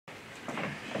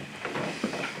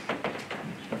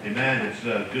Amen. It's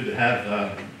good to have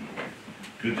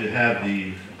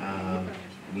the.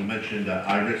 We mentioned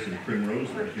Iris and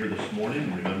Primrose. They're here this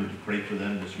morning. Remember to pray for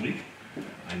them this week.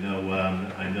 I know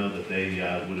that they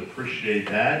would appreciate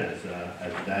that. As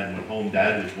Dad went home,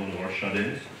 Dad was one of our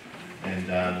shut-ins, and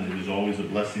it was always a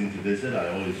blessing to visit.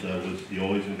 He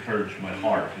always encouraged my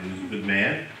heart. He was a good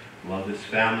man, loved his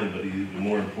family, but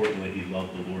more importantly, he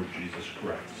loved the Lord Jesus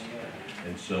Christ.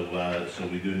 And so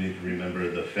we do need to remember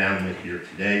the family here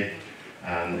today,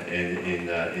 and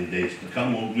in days to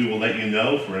come. We will let you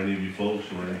know, for any of you folks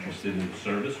who are interested in the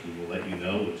service, we will let you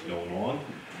know what's going on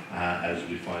as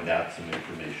we find out some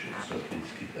information. So please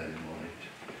keep that in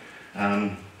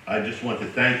mind. I just want to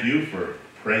thank you for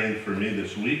praying for me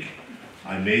this week.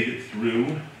 I made it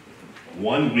through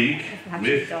 1 week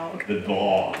with the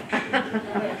dog.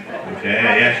 Okay,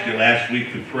 I asked you last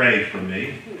week to pray for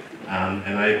me.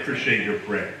 And I appreciate your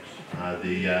prayers.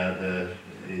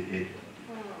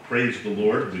 Praise the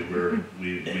Lord.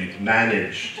 We've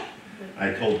managed.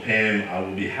 I told Pam I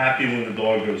will be happy when the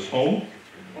dog goes home.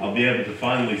 I'll be able to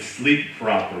finally sleep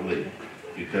properly,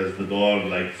 because the dog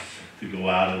likes to go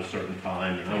out at a certain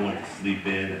time, and I want to sleep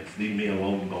in. It's leave me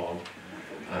alone, dog.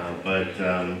 But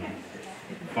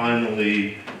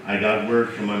finally, I got word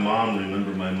from my mom.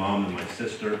 Remember, my mom and my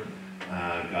sister.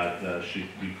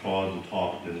 We called and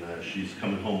talked, and she's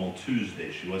coming home on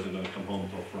Tuesday. She wasn't going to come home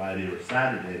until Friday or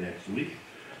Saturday next week.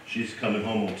 She's coming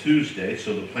home on Tuesday,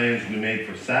 so the plans we made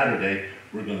for Saturday,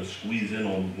 we're going to squeeze in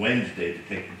on Wednesday to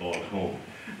take the dog home.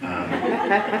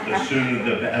 The sooner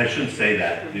the better. I shouldn't say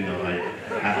that. You know,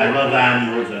 I love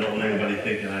animals. I don't want anybody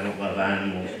thinking I don't love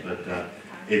animals, but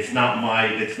it's not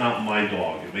my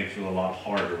dog. It makes it a lot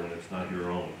harder when it's not your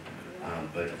own.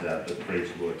 But praise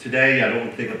the Lord. Today, I don't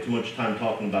want to take up too much time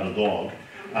talking about a dog.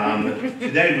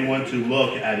 Today, we want to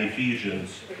look at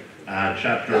Ephesians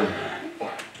chapter.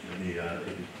 Let me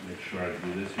make sure I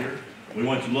do this here. We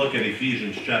want to look at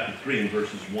Ephesians chapter 3 and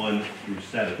verses 1 through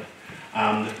 7.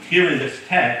 Here in this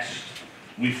text,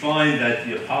 we find that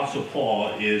the Apostle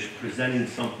Paul is presenting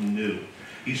something new.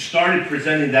 He started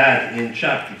presenting that in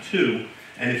chapter 2,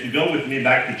 and if you go with me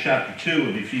back to chapter 2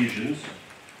 of Ephesians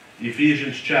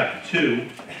chapter 2,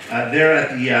 there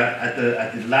at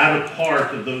the latter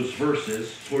part of those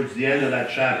verses, towards the end of that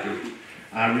chapter.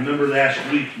 Remember last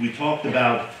week we talked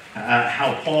about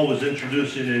how Paul was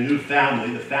introducing a new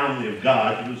family, the family of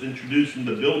God. He was introducing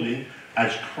the building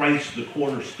as Christ the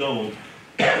cornerstone,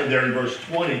 there in verse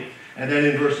 20. And then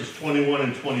in verses 21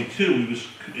 and 22, he was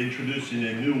introducing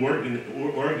a new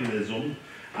organism,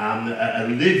 a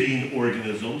living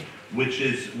organism, which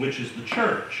is the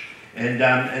church. And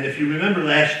if you remember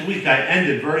last week, I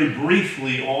ended very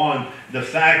briefly on the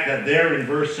fact that there in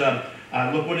verse,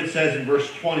 look what it says in verse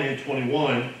 20 and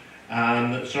 21,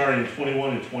 in 21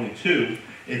 and 22,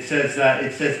 it says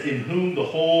in whom the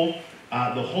whole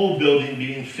building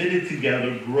being fitted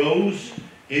together grows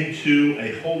into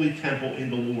a holy temple in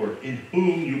the Lord, in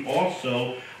whom you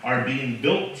also are being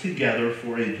built together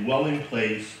for a dwelling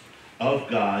place of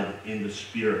God in the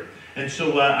Spirit. And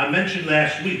so I mentioned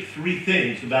last week 3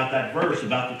 things about that verse,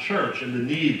 about the church and the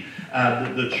need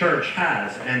the church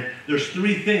has. And there's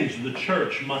 3 things the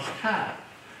church must have.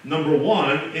 Number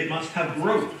 1, it must have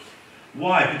growth.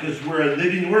 Why? Because we're a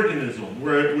living organism.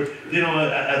 We're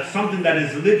something that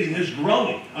is living is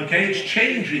growing. Okay, it's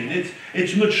changing.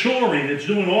 It's maturing. It's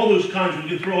doing all those kinds. We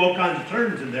can throw all kinds of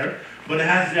terms in there, but it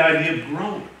has the idea of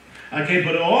growing. Okay,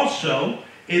 but also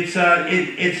it's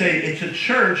a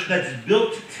church that's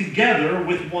built together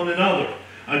with one another.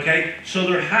 Okay, so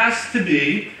there has to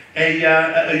be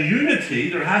a unity.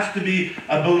 There has to be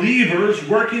believers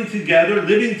working together,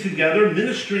 living together,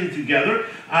 ministering together.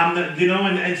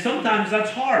 And sometimes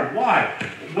that's hard. Why?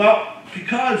 Well,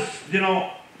 because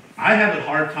I have a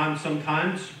hard time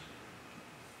sometimes.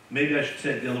 Maybe I should say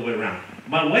it the other way around.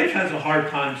 My wife has a hard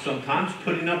time sometimes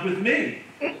putting up with me.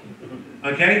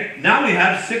 Okay? Now we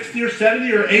have 60 or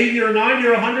 70 or 80 or 90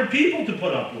 or 100 people to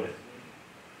put up with.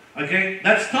 Okay?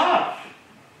 That's tough.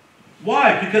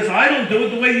 Why? Because I don't do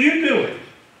it the way you do it.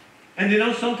 And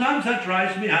sometimes that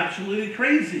drives me absolutely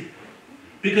crazy.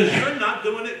 Because you're not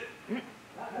doing it.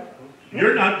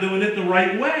 You're not doing it the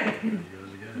right way.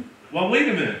 Well, wait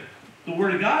a minute. The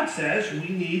Word of God says we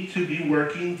need to be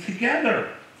working together.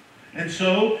 And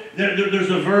so there's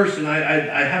a verse, and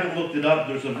I haven't looked it up.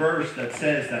 There's a verse that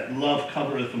says that love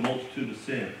covereth a multitude of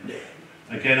sin.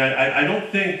 Okay, and I don't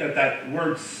think that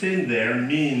word sin there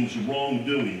means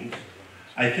wrongdoings.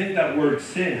 I think that word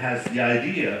sin has the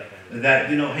idea that,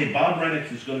 hey, Bob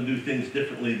Rennick is going to do things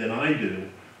differently than I do.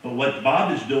 But what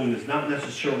Bob is doing is not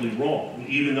necessarily wrong.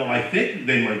 Even though I think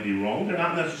they might be wrong, they're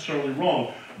not necessarily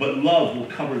wrong. But love will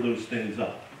cover those things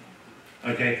up.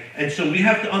 Okay? And so we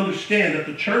have to understand that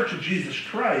the Church of Jesus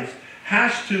Christ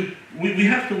has to, we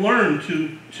have to learn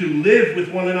to live with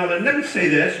one another. And let me say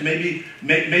this, maybe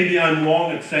I'm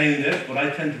wrong at saying this, but I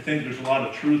tend to think there's a lot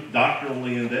of truth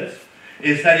doctrinally in this,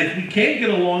 is that if we can't get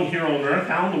along here on earth,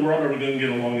 how in the world are we going to get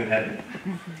along in heaven?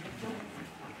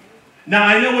 Now,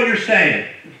 I know what you're saying.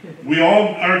 We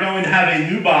all are going to have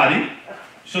a new body,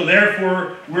 so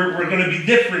therefore we're going to be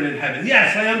different in heaven.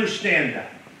 Yes, I understand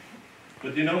that.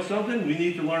 But you know something? We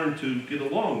need to learn to get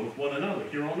along with one another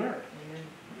here on earth.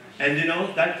 And you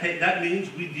know, that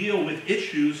means we deal with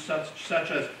issues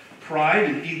such as pride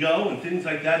and ego and things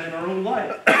like that in our own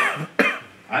life.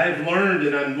 I have learned,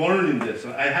 and I'm learning this.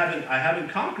 I haven't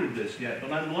conquered this yet,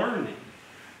 but I'm learning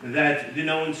that, you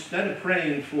know, instead of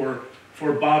praying for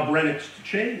Bob Rennick's to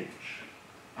change,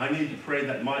 I need to pray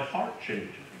that my heart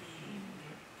changes.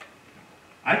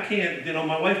 I can't, you know,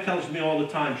 my wife tells me all the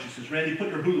time, she says, Randy, put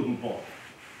your hula hoop on.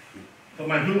 Put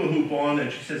my hula hoop on,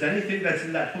 and she says, anything that's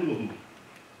in that hula hoop,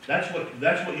 that's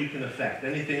what you can affect.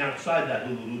 Anything outside that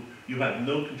hula hoop, you have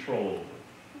no control over.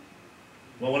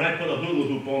 Well, when I put a hula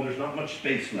hoop on, there's not much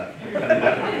space left.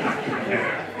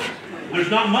 There's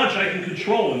not much I can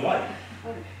control in life.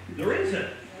 There isn't.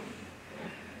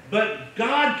 But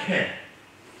God can.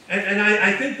 And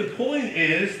I think the point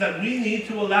is that we need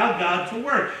to allow God to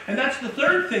work. And that's the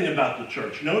third thing about the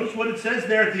church. Notice what it says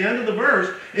there at the end of the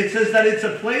verse. It says that it's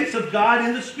a place of God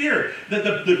in the Spirit.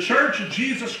 That the church of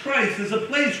Jesus Christ is a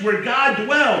place where God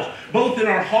dwells, both in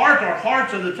our heart. Our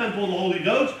hearts are the temple of the Holy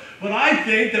Ghost. But I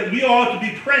think that we ought to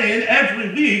be praying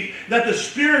every week that the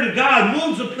Spirit of God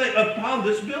moves upon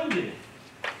this building.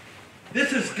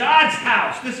 This is God's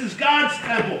house. This is God's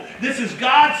temple. This is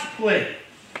God's place.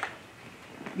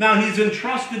 Now, He's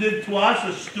entrusted it to us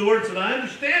as stewards, and I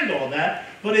understand all that,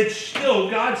 but it's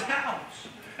still God's house.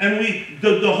 And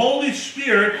the Holy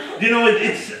Spirit, you know,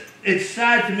 it's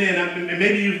sad to me, and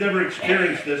maybe you've never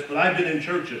experienced this, but I've been in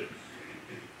churches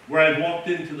where I've walked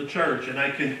into the church, and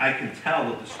I can tell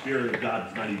that the Spirit of God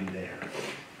is not even there.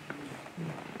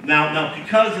 Now,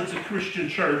 because it's a Christian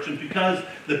church, and because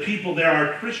the people there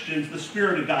are Christians, the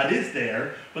Spirit of God is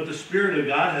there, but the Spirit of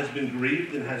God has been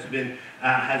grieved and has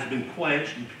been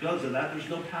quenched, and because of that, there's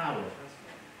no power.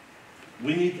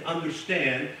 We need to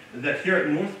understand that here at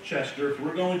North Chester, if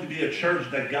we're going to be a church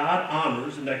that God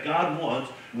honors and that God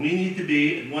wants, we need to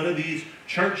be one of these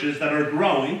churches that are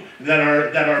growing, that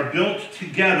are built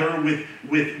together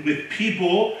with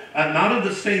people not of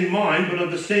the same mind, but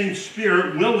of the same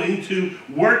spirit, willing to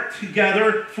work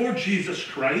together for Jesus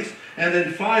Christ. And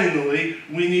then finally,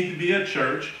 we need to be a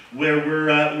church where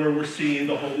we're seeing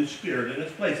the Holy Spirit in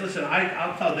its place. Listen,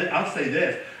 I'll say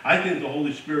this. I think the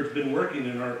Holy Spirit's been working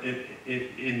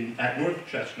at North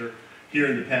Chester here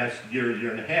in the past year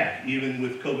and a half. Even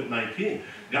with COVID-19,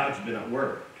 God's been at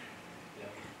work.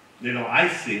 You know, I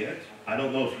see it. I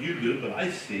don't know if you do, but I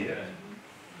see it.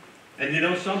 And you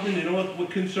know something? You know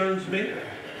what concerns me?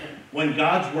 When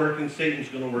God's working, Satan's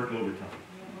going to work overtime.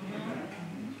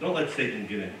 Don't let Satan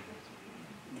get in.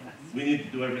 We need to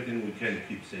do everything we can to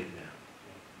keep Satan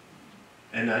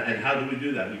out. And how do we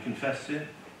do that? We confess sin.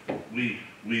 We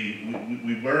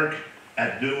work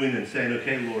at doing and saying,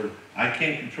 okay, Lord, I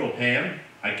can't control Pam.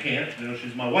 I can't. You know,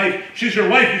 she's my wife. She's your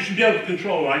wife. You should be able to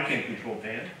control her. I can't control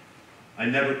Pam. I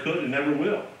never could and never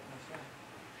will.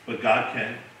 But God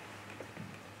can.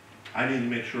 I need to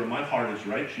make sure my heart is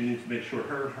right. She needs to make sure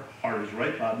her heart is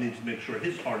right. Bob needs to make sure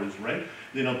his heart is right.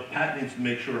 You know, Pat needs to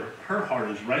make sure her heart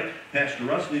is right. Pastor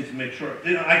Russ needs to make sure.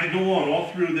 You know, I could go on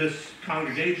all through this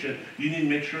congregation. You need to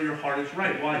make sure your heart is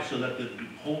right. Why? So that the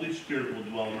Holy Spirit will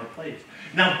dwell in our place.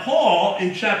 Now, Paul,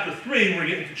 in chapter 3, we're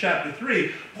getting to chapter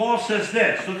 3, Paul says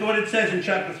this. Look at what it says in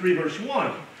chapter 3, verse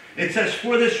 1. It says,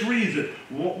 for this reason.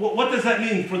 What does that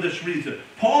mean, for this reason?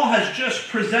 Paul has just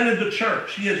presented the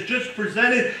church. He has just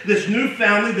presented this new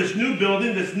family, this new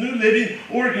building, this new living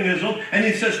organism. And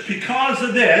he says, because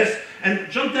of this, and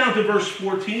jump down to verse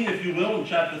 14, if you will, in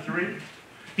chapter 3.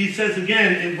 He says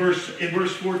again in verse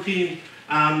 14,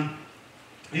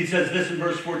 he says this in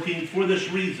verse 14, for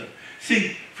this reason.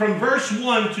 See, from verse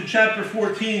 1 to chapter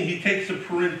 14, he takes a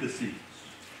parenthesis.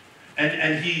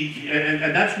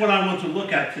 And that's what I want to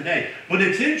look at today. But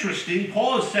it's interesting.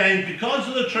 Paul is saying, because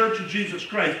of the church of Jesus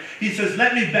Christ, he says,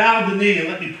 let me bow the knee and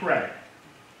let me pray.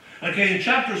 Okay, in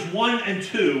chapters 1 and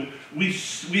 2,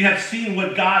 we have seen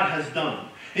what God has done.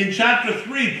 In chapter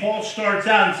 3, Paul starts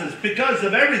out and says, because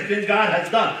of everything God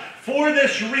has done, for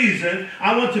this reason,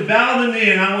 I want to bow the knee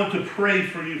and I want to pray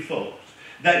for you folks,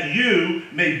 that you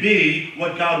may be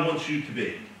what God wants you to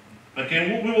be.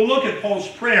 Okay, we will look at Paul's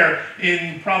prayer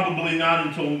in probably not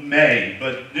until May,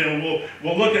 but you know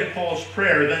we'll look at Paul's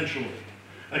prayer eventually.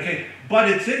 Okay, but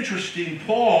it's interesting,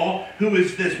 Paul, who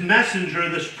is this messenger,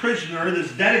 this prisoner,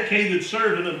 this dedicated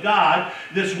servant of God,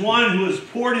 this one who has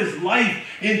poured his life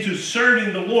into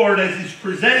serving the Lord as he's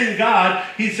presenting God,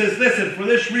 he says, listen, for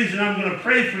this reason I'm going to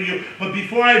pray for you, but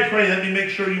before I pray, let me make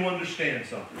sure you understand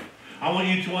something. I want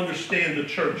you to understand the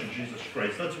church of Jesus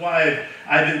Christ. That's why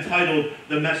I've entitled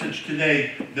the message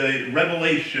today, The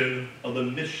Revelation of the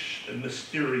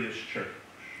Mysterious Church.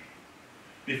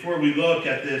 Before we look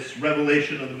at this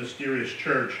revelation of the mysterious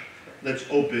church, let's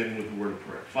open with a word of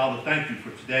prayer. Father, thank you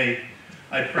for today.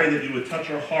 I pray that you would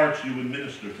touch our hearts, you would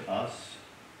minister to us.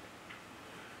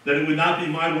 That it would not be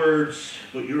my words,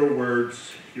 but your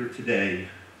words here today.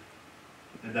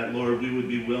 And that, Lord, we would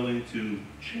be willing to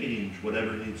change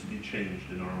whatever needs to be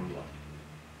changed in our own life.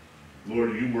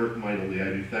 Lord, you work mightily. I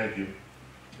do thank you.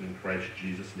 In Christ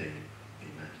Jesus' name,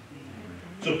 amen.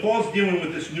 So Paul's dealing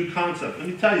with this new concept. Let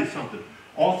me tell you something.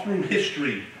 All through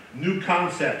history, new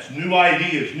concepts, new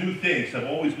ideas, new things have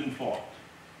always been fought.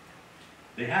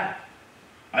 They have.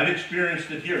 I've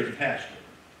experienced it here as a pastor.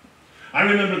 I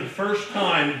remember the first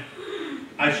time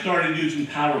I started using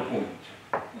PowerPoint.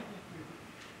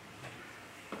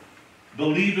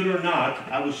 Believe it or not,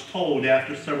 I was told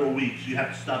after several weeks, you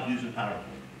have to stop using PowerPoint.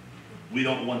 We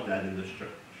don't want that in this church.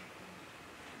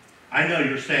 I know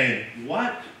you're saying,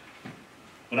 what?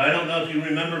 But I don't know if you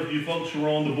remember, if you folks who were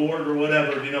on the board or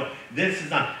whatever, you know, this is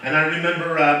not. And I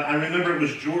remember it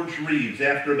was George Reeves.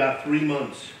 After about 3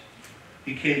 months,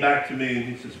 he came back to me and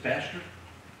he says, Pastor,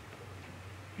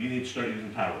 you need to start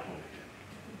using PowerPoint again.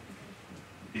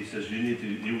 He says, we need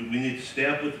to stay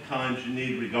up with the times you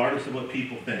need, regardless of what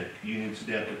people think. You need to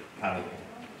stay up with PowerPoint.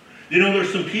 You know,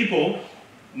 there's some people,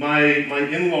 my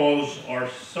in-laws are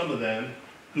some of them,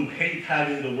 who hate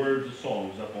having the words of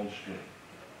songs up on the screen.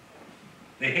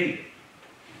 They hate it.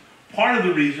 Part of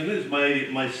the reason is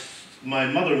my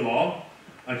mother-in-law,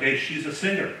 okay, she's a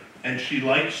singer, and she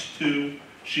likes to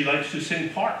sing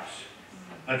parts.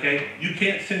 Okay? You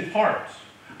can't sing parts.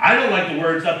 I don't like the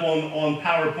words up on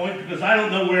PowerPoint because I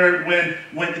don't know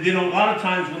when you know, a lot of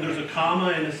times when there's a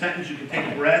comma in a sentence, you can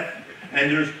take a breath,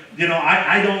 and there's, you know,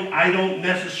 I don't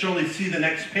necessarily see the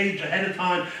next page ahead of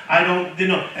time. I don't, you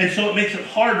know, and so it makes it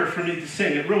harder for me to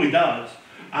sing. It really does.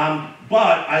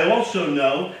 But I also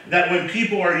know that when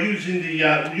people are using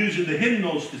the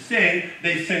hymnals to sing,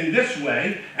 they sing this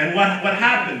way, and what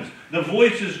happens? The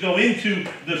voices go into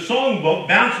the songbook,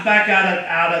 bounce back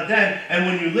out of them, and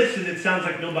when you listen, it sounds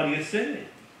like nobody is singing.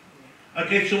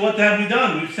 Okay, so what have we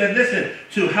done? We've said, listen,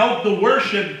 to help the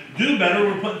worship do better,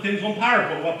 we're putting things on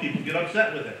PowerPoint. Well, people get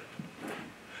upset with it.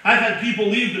 I've had people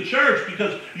leave the church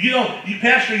because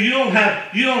Pastor, you don't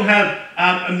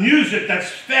have a music that's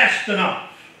fast enough.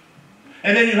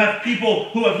 And then you have people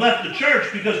who have left the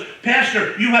church because,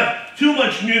 Pastor, you have too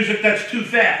much music that's too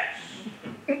fast.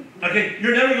 Okay,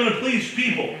 you're never going to please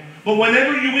people. But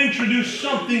whenever you introduce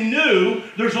something new,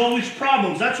 there's always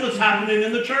problems. That's what's happening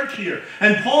in the church here.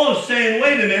 And Paul is saying,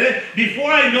 wait a minute,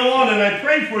 before I go on and I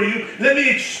pray for you, let me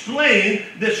explain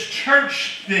this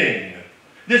church thing.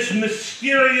 This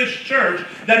mysterious church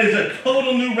that is a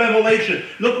total new revelation.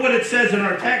 Look what it says in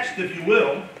our text, if you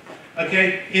will.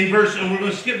 Okay, and we're going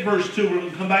to skip verse 2, we're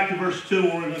going to come back to verse 2,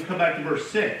 and we're going to come back to verse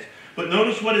 6. But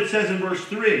notice what it says in verse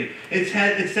 3. It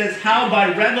says, how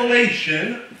by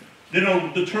revelation, you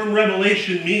know, the term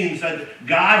revelation means that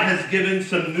God has given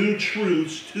some new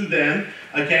truths to them,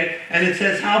 okay? And it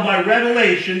says, how by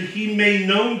revelation he made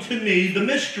known to me the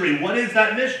mystery. What is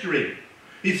that mystery?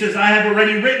 He says, I have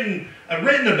already written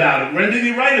about it. When did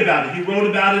he write about it? He wrote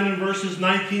about it in verses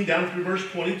 19 down through verse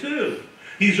 22.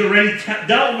 He's already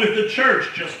dealt with the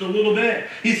church just a little bit.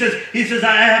 He says,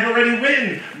 I have already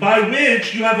written, by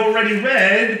which you have already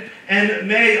read and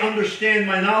may understand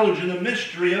my knowledge in the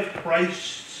mystery of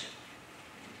Christ.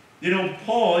 You know,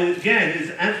 Paul, again,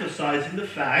 is emphasizing the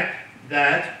fact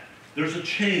that there's a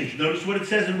change. Notice what it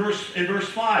says in verse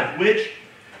 5, which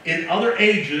in other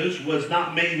ages was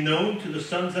not made known to the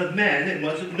sons of men. It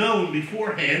wasn't known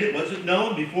beforehand. It wasn't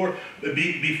known before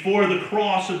the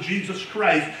cross of Jesus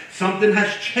Christ. Something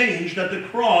has changed at the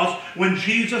cross. When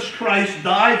Jesus Christ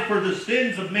died for the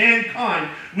sins of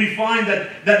mankind, we find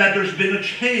that there's been a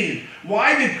change.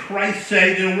 Why did Christ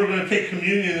say, you know, we're going to take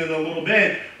communion in a little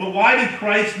bit, but why did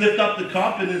Christ lift up the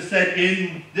cup and it said,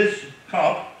 in this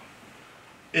cup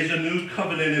is a new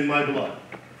covenant in my blood?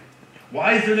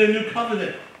 Why is it a new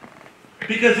covenant?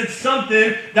 Because it's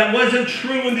something that wasn't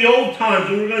true in the old times,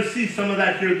 and we're going to see some of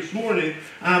that here this morning.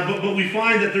 But we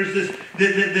find that there's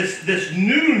this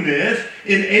newness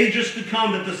in ages to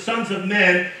come that the sons of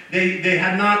men, they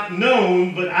have not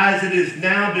known, but as it has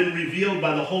now been revealed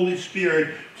by the Holy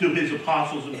Spirit to his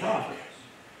apostles and prophets.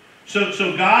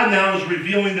 So God now is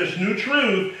revealing this new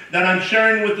truth that I'm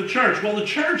sharing with the church. Well, the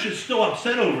church is still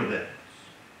upset over this.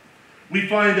 We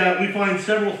find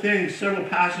several things, several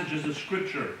passages of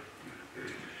Scripture.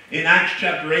 In Acts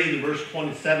chapter 8 and verse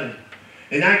 27.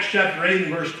 In Acts chapter 8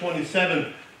 and verse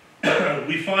 27,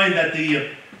 we find that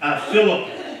Philip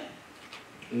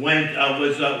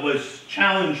was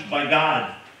challenged by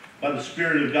God, by the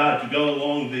Spirit of God, to go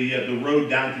along the road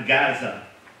down to Gaza,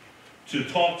 to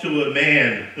talk to a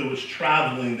man who was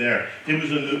traveling there. He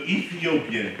was an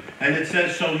Ethiopian. And it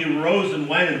says, so he rose and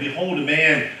went, and behold, a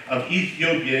man of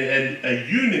Ethiopia, and a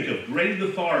eunuch of great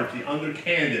authority under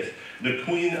Candace, the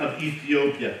queen of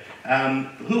Ethiopia,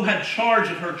 who had charge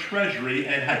of her treasury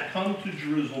and had come to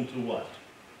Jerusalem to what?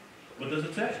 What does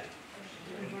it say?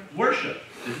 Worship.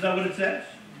 Isn't that what it says?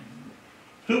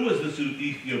 Who was this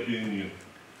Ethiopian eunuch?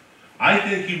 I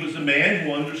think he was a man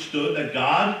who understood that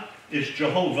God is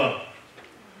Jehovah.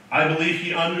 I believe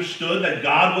he understood that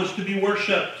God was to be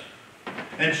worshipped.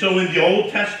 And so in the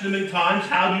Old Testament times,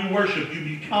 how do you worship?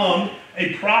 You become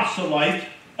a proselyte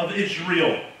of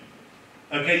Israel.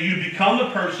 Okay, you become a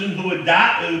person who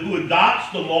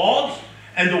adopts the laws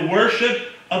and the worship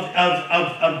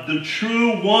of the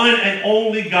true one and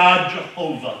only God,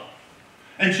 Jehovah.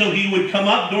 And so he would come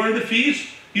up during the feast,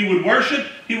 he would worship,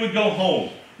 he would go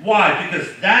home. Why? Because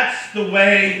that's the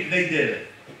way they did it.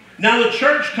 Now the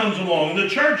church comes along, and the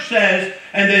church says,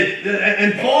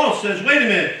 and Paul says, wait a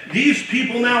minute, these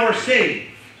people now are saved.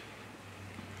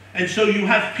 And so you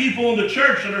have people in the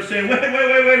church that are saying, wait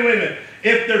a minute.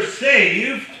 If they're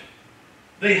saved,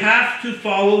 they have to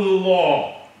follow the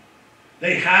law.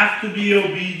 They have to be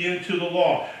obedient to the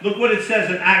law. Look what it says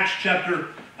in Acts chapter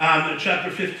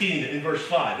 15 in verse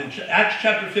 5. In Acts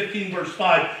chapter 15 verse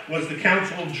 5 was the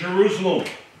Council of Jerusalem.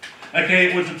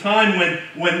 Okay, it was a time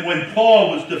when Paul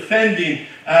was defending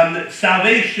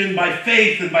salvation by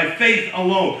faith and by faith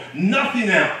alone. Nothing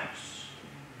else.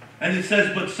 And it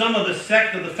says, but some of the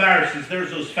sect of the Pharisees,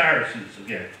 there's those Pharisees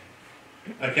again.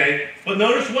 Okay, but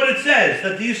notice what it says,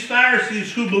 that these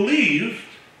Pharisees who believed,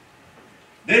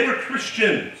 they were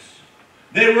Christians.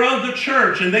 They were of the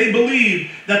church, and they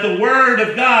believed that the Word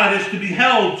of God is to be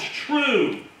held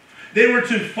true. They were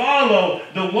to follow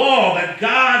the law that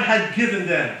God had given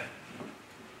them.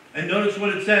 And notice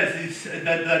what it says,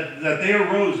 that they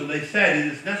arose and they said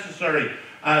it is necessary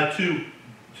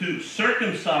to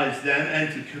circumcise them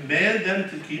and to command them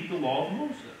to keep the law of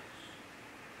Moses.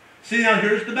 See, now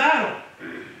here's the battle.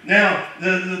 Now,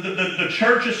 the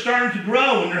church is starting to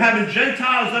grow, and they're having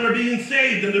Gentiles that are being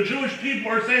saved, and the Jewish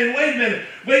people are saying, wait a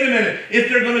minute. If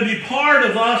they're going to be part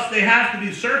of us, they have to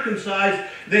be circumcised.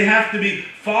 They have to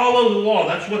follow the law.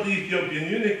 That's what the Ethiopian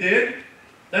eunuch did.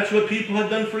 That's what people have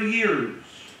done for years.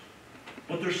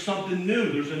 But there's something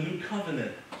new. There's a new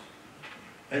covenant.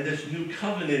 And this new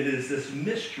covenant is this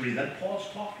mystery that Paul's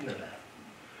talking about.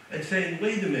 And saying,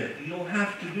 wait a minute, you don't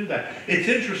have to do that. It's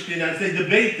interesting, as they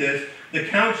debate this, the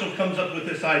council comes up with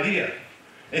this idea.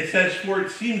 It says, for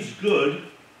it seems good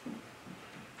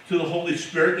to the Holy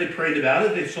Spirit. They prayed about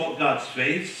it. They sought God's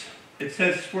face. It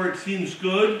says, for it seems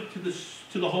good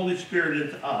to the Holy Spirit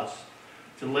and to us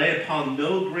to lay upon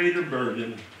no greater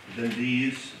burden than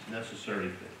these necessary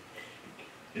things.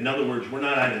 In other words, we're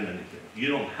not adding anything. You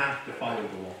don't have to follow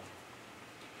the law.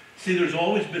 See, there's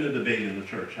always been a debate in the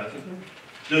church, hasn't there?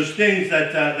 Those things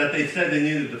that they said they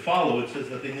needed to follow, it says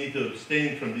that they need to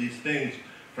abstain from these things,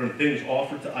 from things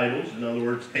offered to idols. In other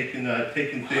words, taking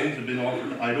things that have been offered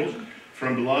to idols,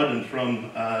 from blood and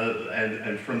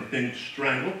from things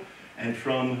strangled, and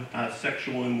from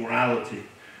sexual immorality.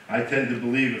 I tend to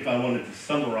believe, if I wanted to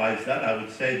summarize that, I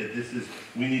would say that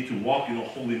we need to walk in a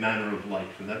holy manner of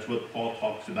life. And that's what Paul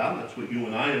talks about. That's what you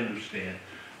and I understand.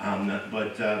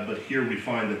 But here we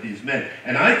find that these men,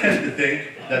 and I tend to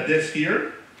think that this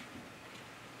here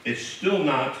is still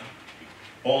not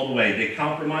all the way. They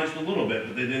compromised a little bit,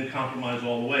 but they didn't compromise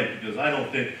all the way, because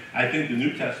I think the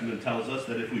New Testament tells us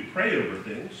that if we pray over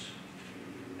things,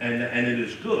 and it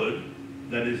is good,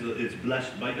 that it's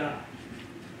blessed by God.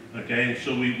 Okay, and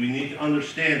so we need to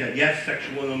understand that, yes,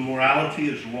 sexual immorality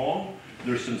is wrong.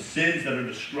 There's some sins that are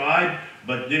described,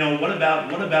 but what about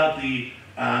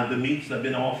the meats that have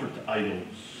been offered to idols?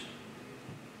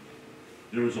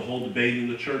 There was a whole debate in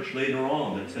the church later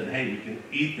on that said, hey, we can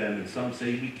eat them, and some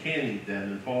say we can't eat them.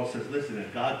 And Paul says, listen,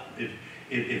 if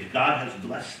God has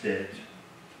blessed it,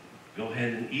 go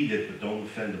ahead and eat it, but don't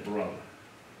offend a brother.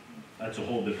 That's a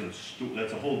whole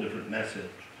different message.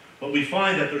 But we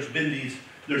find that there's been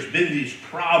these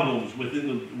problems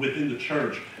within the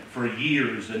church for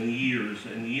years and years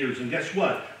and years. And guess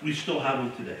what? We still have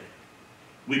them today.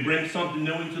 We bring something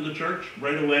new into the church,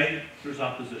 right away, there's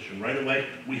opposition. Right away,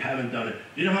 we haven't done it.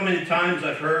 Do you know how many times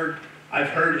I've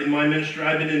heard in my ministry,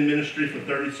 I've been in ministry for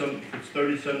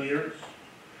 30-some years.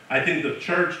 I think the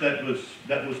church that was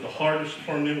the hardest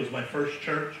for me was my first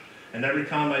church. And every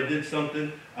time I did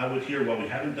something, I would hear, well, we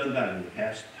haven't done that in the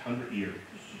past 100 years.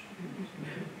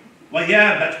 Well,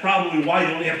 yeah, that's probably why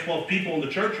you only have 12 people in the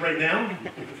church right now.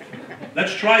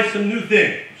 Let's try some new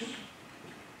things.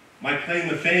 My claim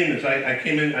to fame is I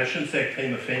came in, I shouldn't say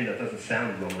claim to fame, that doesn't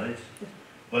sound real nice.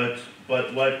 But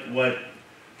what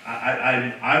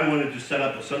I wanted to set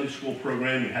up a Sunday school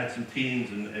program. We had some teens,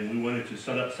 and we wanted to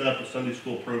set up a Sunday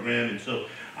school program. And so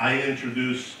I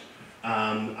introduced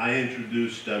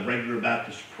regular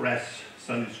Baptist Press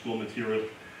Sunday school material,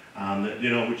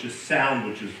 which is sound,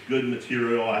 which is good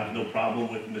material. I have no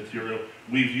problem with the material.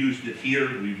 We've used it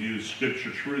here. We've used Scripture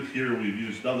Truth here. We've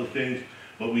used other things,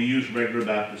 but we use regular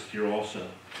Baptist here also.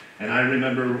 And I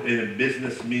remember in a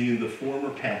business meeting, the former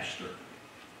pastor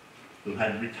who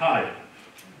had retired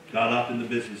got up in the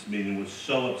business meeting and was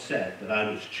so upset that I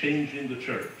was changing the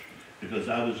church because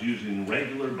I was using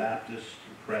regular Baptist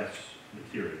Press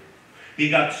material. He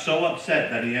got so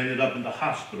upset that he ended up in the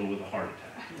hospital with a heart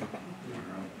attack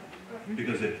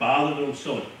because it bothered him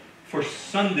so much. For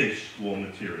Sunday school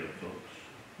material, folks.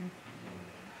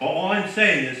 All I'm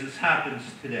saying is this happens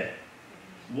today.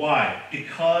 Why?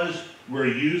 Because we're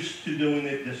used to doing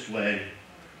it this way,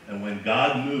 and when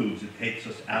God moves, it takes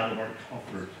us out of our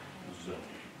comfort zone.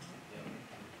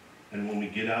 And when we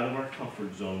get out of our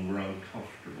comfort zone, we're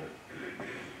uncomfortable.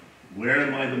 Where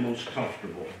am I the most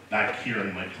comfortable? Back here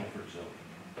in my comfort zone.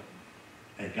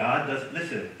 And God doesn't,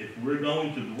 listen, if we're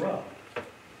going to grow,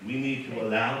 we need to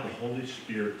allow the Holy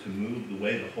Spirit to move the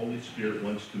way the Holy Spirit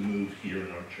wants to move here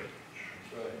in our church.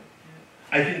 Right.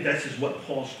 I think this is what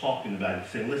Paul's talking about.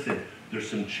 He's saying, listen, there's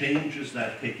some changes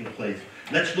that have taken place.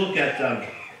 Let's look at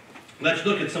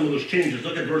some of those changes.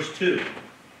 Look at verse 2.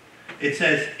 It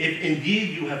says, if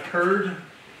indeed you have heard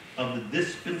of the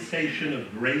dispensation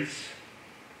of grace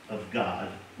of God,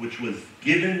 which was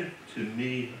given to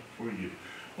me for you.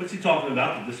 What's he talking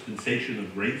about? The dispensation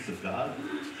of grace of God.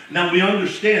 Now we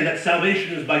understand that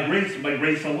salvation is by grace and by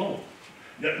grace alone.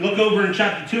 Look over in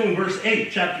chapter 2 and verse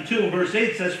 8. Chapter 2 and verse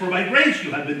 8 says, for by grace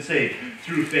you have been saved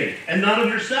through faith, and not of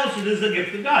yourselves, it is a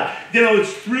gift of God. You know,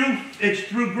 it's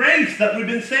through grace that we've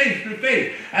been saved through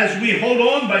faith. As we hold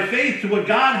on by faith to what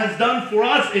God has done for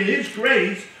us in His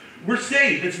grace, we're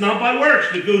saved. It's not by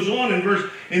works. It goes on in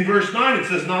verse 9. It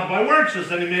says, not by works,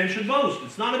 lest any man should boast.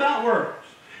 It's not about works.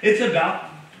 It's about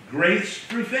grace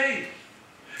through faith.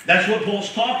 That's what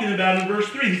Paul's talking about in verse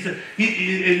 3. He said,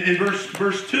 in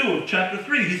verse 2 of chapter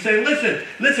 3, he's saying,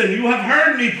 listen, you have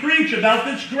heard me preach about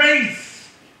this grace.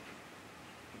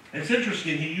 And it's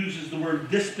interesting, he uses the word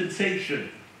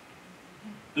dispensation.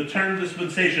 The term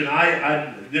dispensation,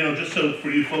 just so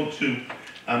for you folks who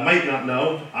might not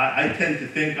know, I tend to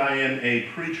think I am a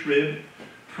pre-trib,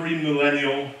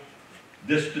 premillennial,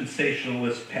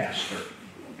 dispensationalist pastor.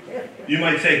 You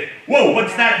might say, whoa,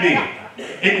 what's that mean?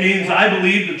 It means I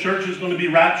believe the church is going to be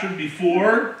raptured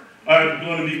before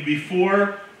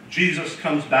Jesus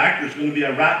comes back. There's going to be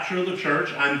a rapture of the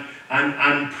church.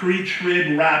 I'm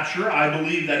pre-trib rapture. I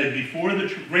believe that before the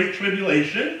Great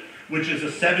Tribulation, which is a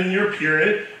 7-year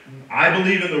period, I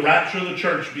believe in the rapture of the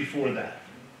church before that.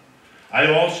 I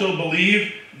also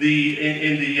believe in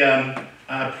the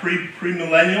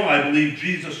premillennial. I believe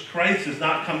Jesus Christ is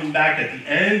not coming back at the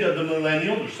end of the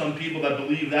millennial. There's some people that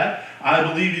believe that. I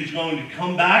believe He's going to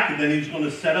come back and then He's going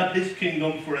to set up His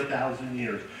kingdom for 1,000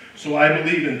 years. So I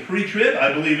believe in pre-trib.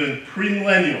 I believe in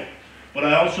premillennial. But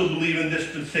I also believe in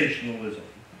dispensationalism.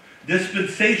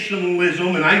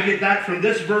 Dispensationalism, and I get that from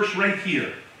this verse right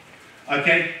here.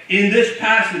 Okay, in this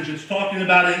passage, it's talking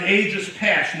about in ages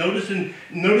past. Notice in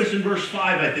verse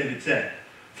 5, I think it said,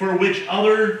 for which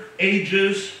other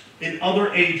ages, in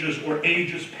other ages or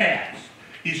ages past.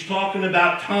 He's talking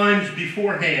about times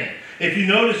beforehand. If you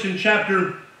notice in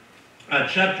chapter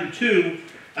 2,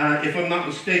 if I'm not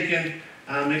mistaken,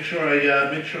 make sure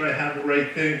I have the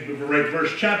right thing, the right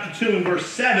verse. Chapter 2 and verse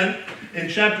 7. In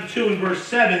chapter 2 and verse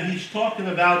 7, he's talking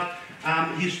about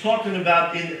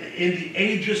in the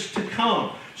ages to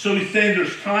come. So he's saying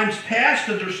there's times past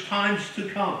and there's times to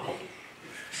come.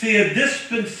 See, a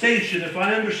dispensation, if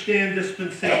I understand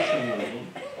dispensationalism,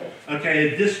 okay,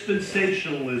 a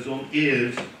dispensationalism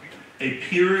is a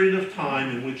period of time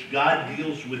in which God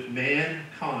deals with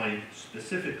mankind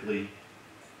specifically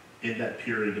in that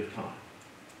period of time.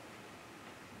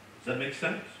 Does that make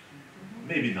sense?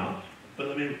 Maybe not, but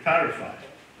let me clarify.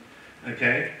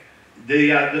 Okay?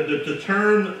 The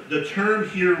term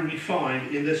here we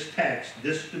find in this text,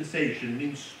 dispensation,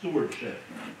 means stewardship.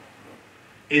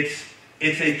 It's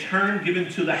a term given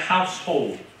to the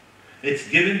household. It's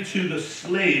given to the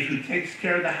slave who takes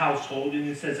care of the household, and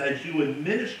it says, as you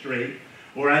administrate,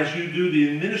 or as you do the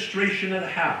administration of the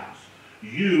house,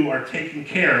 you are taking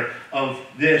care of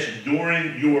this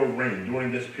during your reign,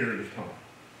 during this period of time.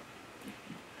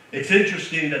 It's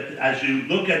interesting that as you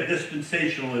look at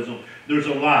dispensationalism, there's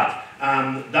a lot.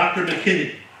 Dr.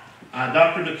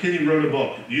 McKinney wrote a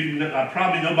book.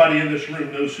 Probably nobody in this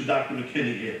room knows who Dr.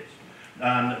 McKinney is.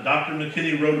 Dr.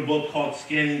 McKinney wrote a book called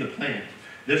Scanning the Plant.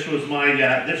 This was my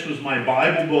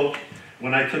Bible book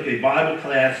when I took a Bible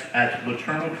class at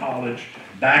Maternal College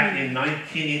back in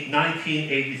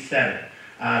 1987.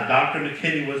 Dr.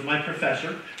 McKinney was my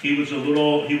professor. He was a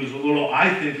little, I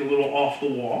think, a little off the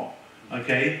wall.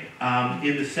 Okay,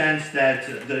 in the sense that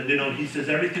he says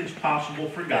everything's possible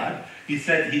for God. He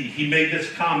said he made this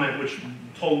comment, which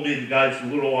told me the guy's a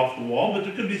little off the wall, but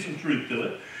there could be some truth to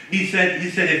it. He said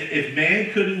if man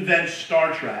could invent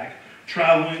Star Trek,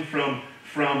 traveling from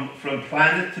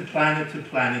planet to planet to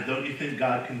planet, don't you think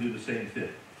God can do the same thing?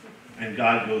 And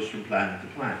God goes from planet to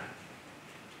planet.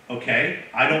 Okay,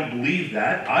 I don't believe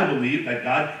that. I believe that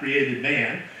God created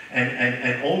man.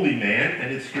 And only man,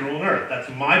 and it's here on earth. That's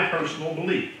my personal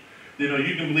belief.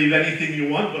 You can believe anything you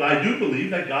want, but I do believe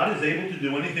that God is able to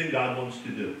do anything God wants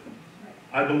to do.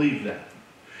 I believe that.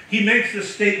 He makes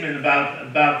this statement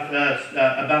about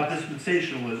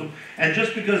dispensationalism, and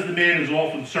just because the man is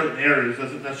off in certain areas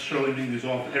doesn't necessarily mean he's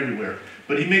off everywhere.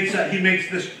 But he makes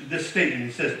this statement.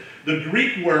 He says, the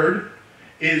Greek word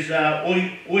is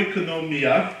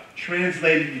oikonomia,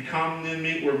 translated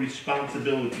economy or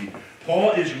responsibility.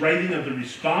 Paul is writing of the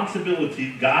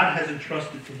responsibility God has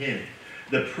entrusted to him.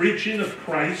 The preaching of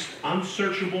Christ's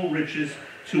unsearchable riches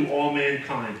to all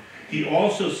mankind. He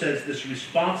also says this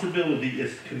responsibility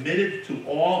is committed to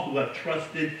all who have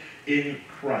trusted in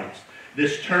Christ.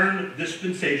 This term,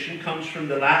 dispensation, comes from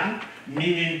the Latin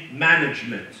meaning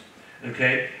management.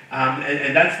 Okay,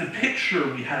 and that's the picture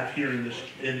we have here in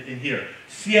here.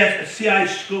 C.I.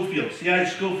 Scofield. C.I.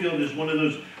 Scofield is one of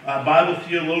those Bible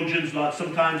theologians.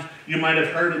 Sometimes you might have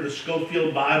heard of the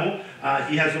Scofield Bible.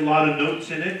 He has a lot of notes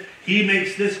in it. He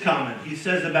makes this comment. He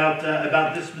says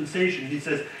about dispensation. He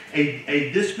says,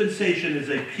 a dispensation is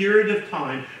a period of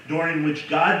time during which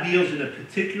God deals in a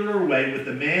particular way with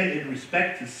a man in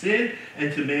respect to sin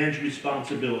and to man's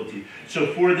responsibility.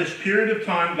 So for this period of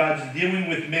time, God's dealing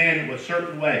with man in a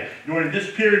certain way. During this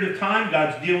period of time,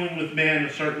 God's dealing with man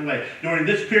a certain way. During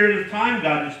this period of time,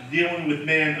 God is dealing with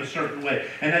man a certain way.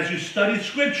 And as you study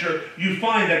Scripture, you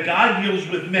find that God deals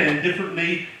with men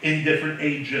differently in different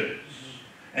ages.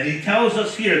 And he tells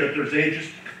us here that there's ages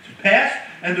to pass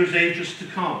and there's ages to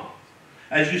come.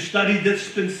 As you study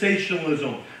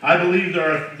dispensationalism, I believe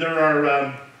there are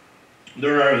a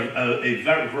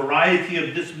variety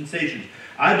of dispensations.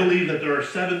 I believe that there are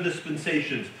 7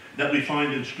 dispensations that we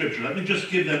find in Scripture. Let me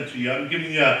just give them to you. I'm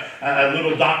giving you a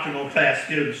little doctrinal class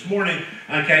here this morning.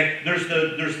 Okay, there's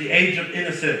the age of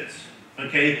innocence.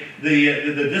 Okay,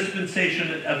 the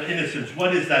dispensation of innocence.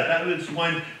 What is that? That was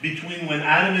one between when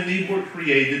Adam and Eve were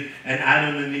created and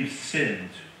Adam and Eve sinned.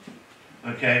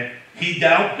 Okay,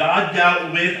 God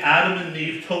dealt with Adam and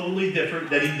Eve totally different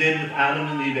than he did with Adam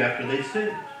and Eve after they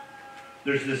sinned.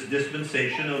 There's this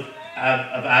dispensation of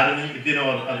Adam and Eve,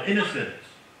 of innocence.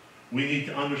 We need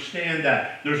to understand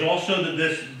that. There's also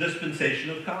this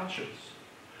dispensation of conscience.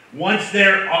 Once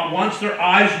their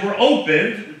eyes were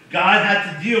opened, God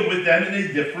had to deal with them in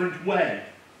a different way.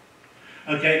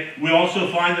 Okay, we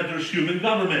also find that there's human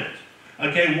government.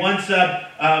 Okay, once,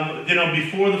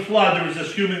 before the flood, there was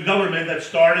this human government that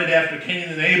started after Cain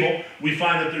and Abel. We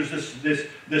find that there's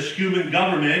this human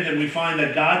government, and we find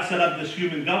that God set up this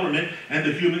human government, and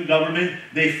the human government,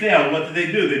 they failed. What did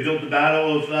they do? They built the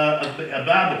Battle of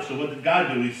Babel. So what did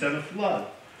God do? He sent a flood.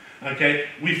 Okay,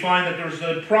 we find that there's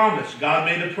a promise. God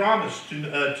made a promise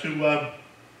to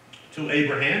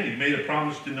Abraham. He made a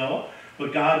promise to Noah.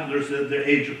 But there's the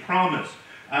age of promise.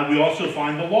 We also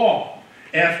find the law.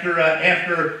 After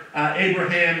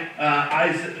Abraham,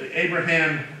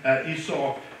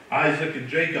 Esau, Isaac, and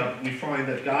Jacob, we find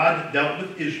that God dealt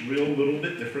with Israel a little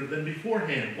bit different than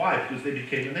beforehand. Why? Because they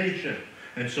became a nation.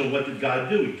 And so what did God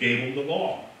do? He gave them the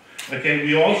law. Okay,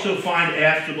 we also find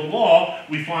after the law,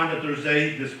 we find that there's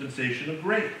a dispensation of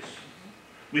grace.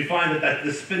 We find that that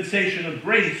dispensation of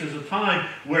grace is a time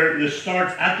where this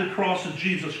starts at the cross of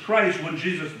Jesus Christ when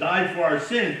Jesus died for our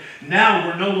sin. Now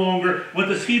we're no longer, what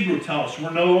does Hebrew tell us? We're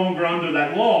no longer under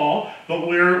that law, but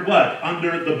we're what?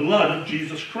 Under the blood of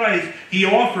Jesus Christ. He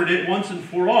offered it once and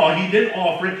for all. He did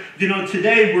offer it. You know,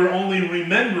 today we're only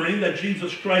remembering that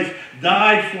Jesus Christ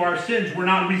died for our sins. We're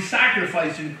not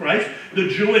re-sacrificing Christ. The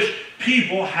Jewish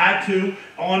people had to,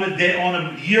 on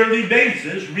a yearly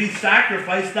basis,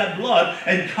 re-sacrifice that blood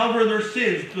and cover their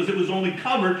sins, because it was only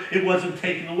covered, it wasn't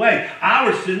taken away.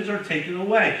 Our sins are taken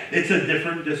away. It's a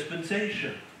different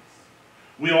dispensation.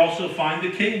 We also find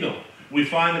the kingdom. We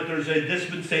find that there's a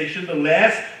dispensation, the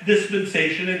last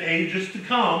dispensation in ages to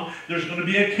come, there's going to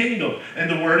be a kingdom. And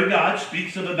the Word of God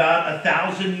speaks of about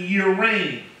 1,000-year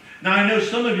reign. Now, I know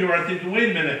some of you are thinking,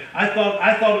 wait a minute, I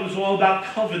thought it was all about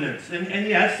covenants. And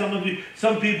yes,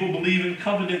 some people believe in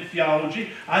covenant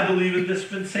theology. I believe in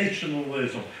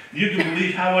dispensationalism. You can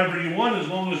believe however you want, as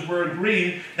long as we're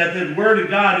agreeing that the Word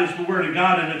of God is the Word of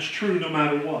God and it's true no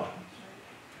matter what.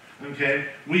 Okay?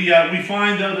 We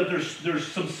find, though, that there's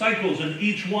some cycles in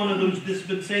each one of those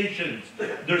dispensations.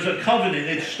 There's a covenant.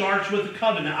 It starts with a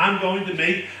covenant. I'm going to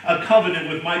make a covenant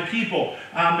with my people.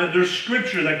 There's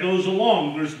scripture that goes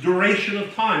along. There's duration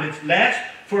of time. It lasts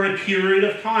for a period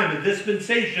of time. A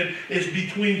dispensation is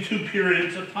between two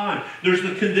periods of time. There's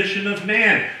the condition of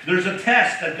man. There's a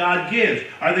test that God gives.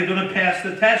 Are they going to pass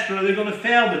the test or are they going to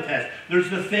fail the test? There's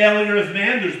the failure of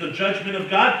man. There's the judgment of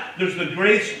God. There's the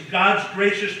grace, God's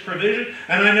gracious provision.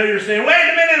 And I know you're saying, wait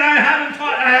a minute, I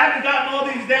haven't gotten all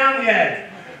these down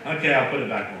yet. Okay, I'll put it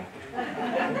back on.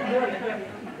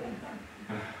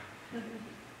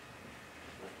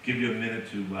 Give you a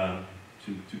minute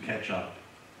to catch up.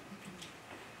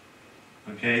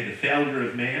 Okay, the failure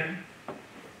of man,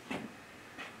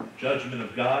 judgment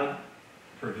of God,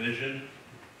 provision,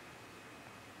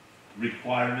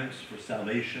 requirements for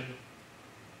salvation,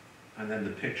 and then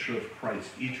the picture of Christ.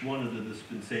 Each one of the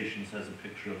dispensations has a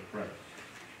picture of Christ.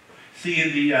 See,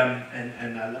 in the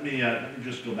let me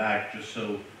just go back just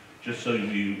so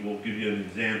we will give you an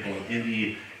example. In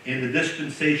the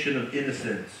dispensation of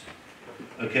innocence,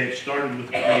 okay, it started with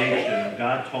creation.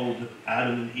 God told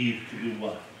Adam and Eve to do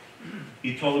what?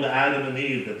 He told Adam and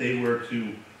Eve that they were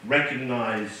to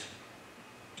recognize,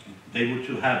 they were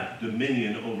to have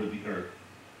dominion over the earth.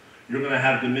 You're going to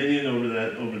have dominion over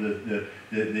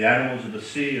the animals of the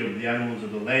sea, over the animals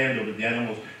of the land, over the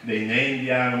animals. They named the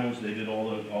animals, they did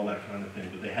all that kind of thing,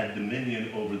 but they had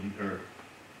dominion over the earth.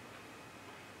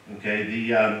 Okay,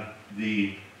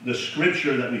 the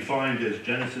scripture that we find is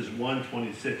Genesis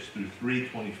 1:26 through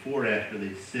 3:24 after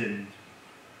they sinned.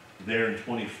 There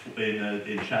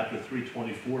in chapter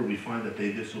 3:24, we find that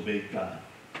they disobeyed God.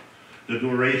 The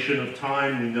duration of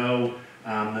time, we know,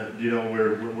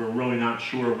 we're really not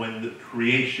sure when the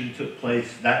creation took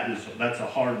place. That's a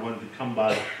hard one to come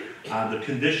by. The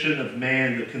condition of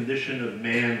man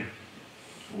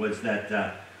was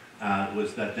that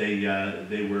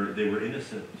they were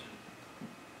innocent.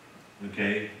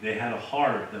 Okay, they had a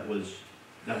heart that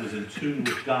was in tune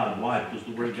with God. Why? Because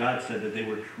the Word of God said that they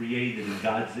were created in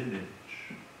God's image.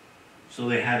 So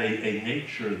they had a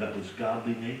nature that was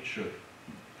godly nature.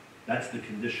 That's the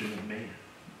condition of man.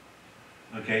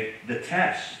 Okay, the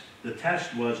test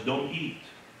was don't eat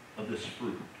of this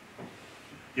fruit.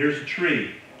 Here's a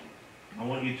tree. I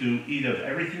want you to eat of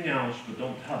everything else, but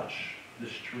don't touch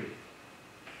this tree.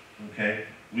 Okay,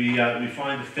 we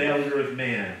find the failure of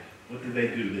man. What did they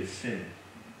do? They sinned.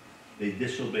 They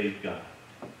disobeyed God.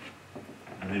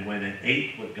 And they went and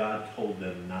ate what God told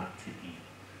them not to eat.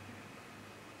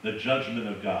 The judgment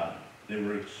of God. They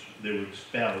were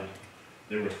expelled.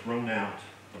 They were thrown out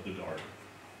of the garden.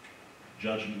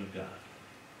 Judgment of God.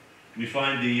 We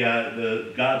find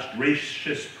the God's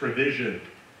gracious provision.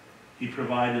 He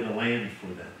provided a lamb for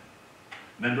them.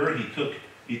 Remember, he took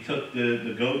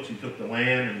the goats, he took the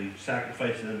lamb, and he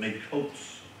sacrificed them and made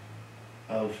coats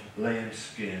of lamb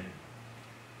skin.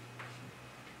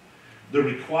 The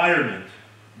requirement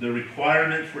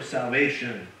for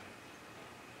salvation,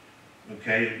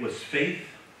 okay, was faith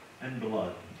and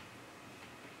blood.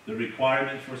 The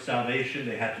requirement for salvation,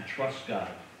 they had to trust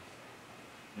God.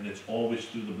 And it's always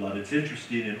through the blood. It's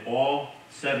interesting, in all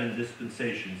 7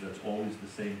 dispensations, that's always the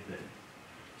same thing.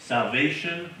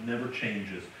 Salvation never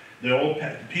changes.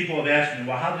 People have asked me,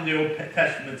 well, how did the Old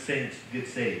Testament saints get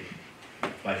saved?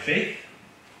 By faith,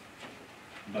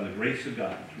 by the grace of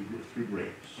God, through grace,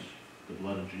 the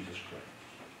blood of Jesus Christ.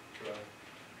 Right.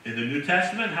 In the New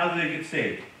Testament, how do they get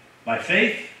saved? By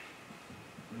faith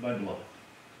and by blood.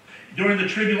 During the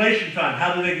tribulation time,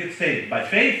 how do they get saved? By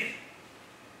faith,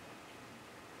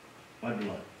 by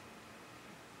blood.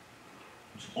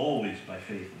 It's always by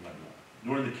faith and by love.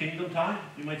 During the kingdom time,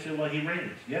 you might say, well, he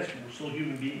reigns. Yes, but we're still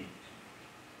human beings.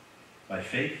 By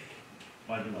faith,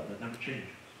 by the love. That never changes.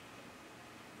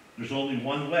 There's only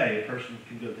one way a person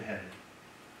can go to heaven,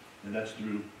 and that's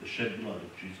through the shed blood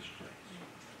of Jesus Christ.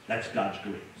 That's God's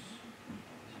grace.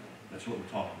 That's what we're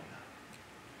talking about.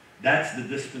 That's the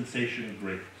dispensation of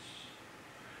grace.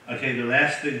 Okay, the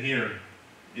last thing here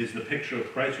is the picture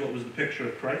of Christ. What was the picture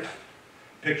of Christ?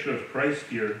 The picture of Christ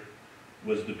here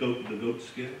was the goat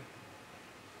skin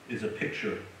is a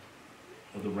picture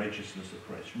of the righteousness of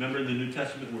Christ. Remember in the New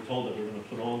Testament we're told that we're going to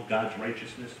put on God's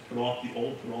righteousness, put off the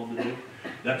old, put on the new.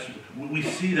 We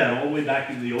see that all the way back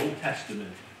in the Old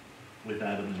Testament with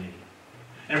Adam and Eve.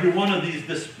 Every one of these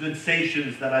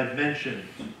dispensations that I've mentioned,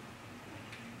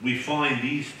 we find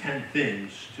these 10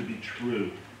 things to be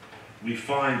true. We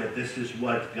find that this is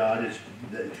what God is,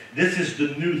 this is the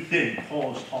new thing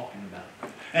Paul is talking about.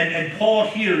 And Paul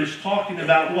here is talking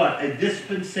about what? A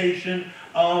dispensation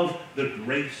of the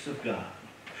grace of God.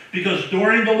 Because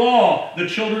during the law, the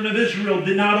children of Israel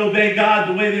did not obey God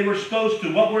the way they were supposed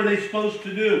to. What were they supposed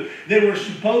to do? They were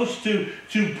supposed to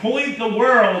point the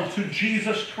world to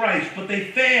Jesus Christ, but they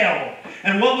failed.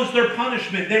 And what was their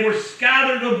punishment? They were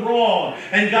scattered abroad.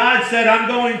 And God said, I'm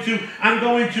going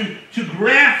to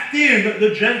graft in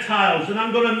the Gentiles, and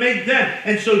I'm going to make them.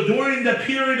 And so during the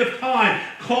period of time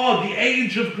called the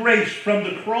age of grace, from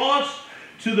the cross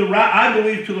to the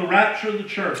rapture of the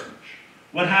church.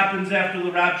 What happens after the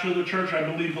rapture of the church? I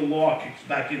believe the law kicks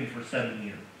back in for 7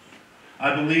 years.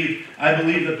 I believe that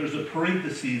there's a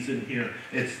parenthesis in here.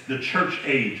 It's the church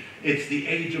age. It's the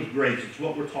age of grace. It's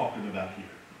what we're talking about here.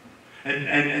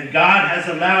 And God has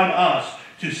allowed us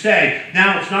to say,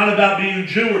 now it's not about being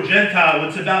Jew or Gentile.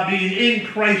 It's about being in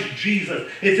Christ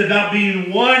Jesus. It's about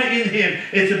being one in Him.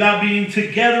 It's about being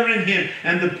together in Him.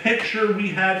 And the picture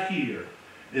we have here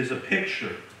is a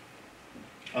picture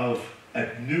of a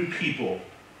people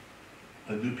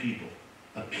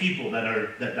that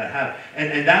have,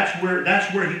 and that's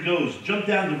where he goes. Jump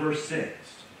down to verse 6.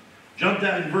 Jump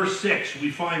down in verse 6. We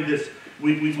find this.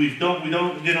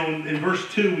 In verse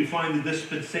 2 we find the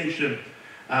dispensation,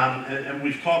 and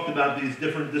we've talked about these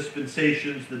different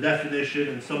dispensations, the definition,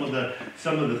 and some of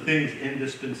the things in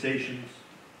dispensations.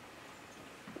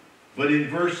 But in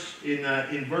verse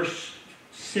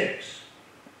 6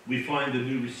 we find the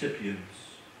new recipients.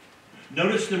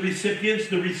 Notice the recipients.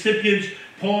 The recipients,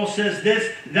 Paul says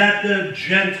this, that the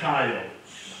Gentiles.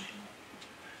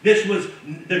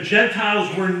 The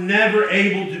Gentiles were never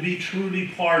able to be truly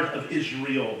part of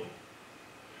Israel.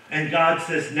 And God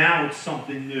says now it's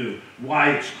something new. Why?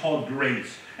 It's called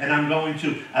grace. And I'm going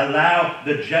to allow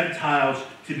the Gentiles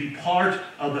to be part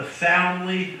of the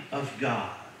family of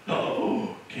God.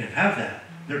 Oh, can't have that.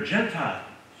 They're Gentiles.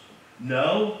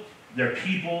 No, they're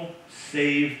people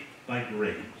saved by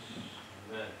grace.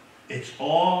 It's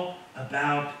all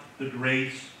about the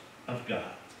grace of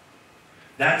God.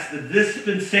 That's the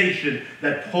dispensation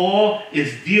that Paul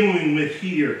is dealing with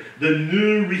here. The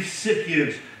new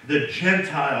recipients, the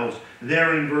Gentiles,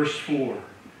 there in verse 4.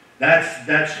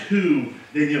 That's who.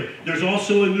 There's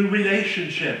also a new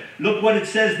relationship. Look what it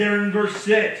says there in verse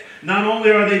 6. Not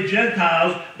only are they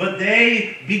Gentiles, but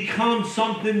they become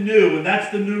something new. And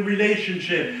that's the new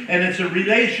relationship. And it's a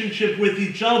relationship with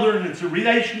each other, and it's a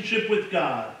relationship with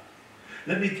God.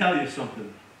 Let me tell you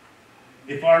something.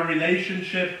 If our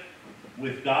relationship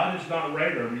with God is not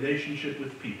right, our relationship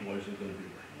with people isn't going to be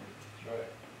right.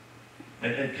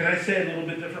 That's right. And can I say it a little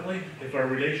bit differently? If our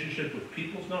relationship with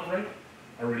people is not right,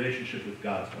 our relationship with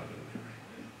God's not going to be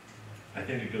right. I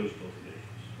think it goes both ways.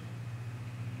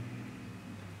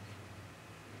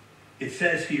 It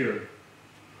says here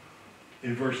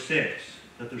in verse 6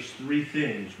 that there's 3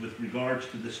 things with regards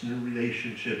to this new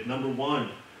relationship. Number 1,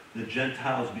 the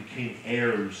Gentiles became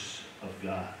heirs of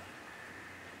God.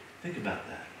 Think about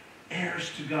that.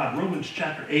 Heirs to God. Romans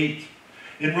chapter 8.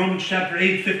 In Romans chapter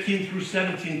 8, 15 through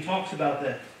 17 talks about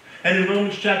that. And in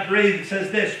Romans chapter 8 it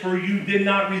says this, for you did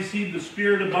not receive the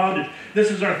spirit of bondage.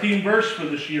 This is our theme verse for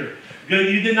this year.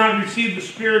 You did not receive the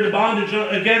spirit of bondage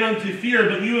again unto fear,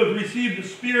 but you have received the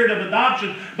spirit of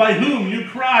adoption, by whom you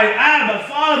cry, Abba,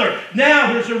 Father.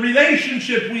 Now there's a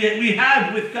relationship we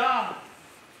have with God.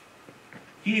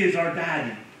 He is our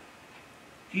daddy.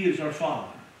 He is our father.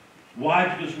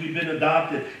 Why? Because we've been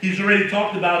adopted. He's already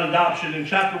talked about adoption in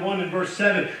chapter 1 and verse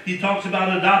 7. He talks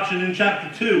about adoption in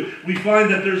chapter 2. We find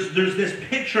that there's this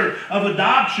picture of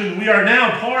adoption. We are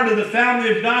now part of the family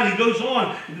of God. He goes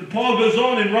on. Paul goes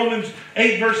on in Romans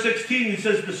 8 verse 16. He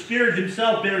says, the Spirit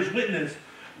Himself bears witness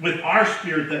with our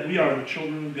spirit that we are the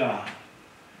children of God.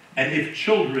 And if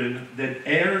children, then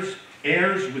heirs,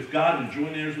 heirs with God and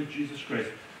joint heirs with Jesus Christ.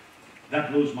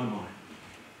 That blows my mind.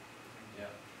 Yeah.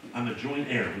 I'm a joint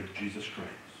heir with Jesus Christ.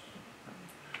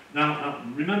 Now,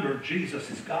 remember, Jesus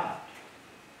is God.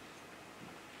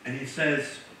 And he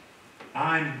says,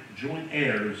 I'm joint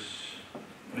heirs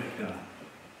with God,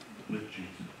 with Jesus.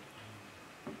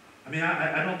 I mean,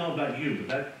 I don't know about you,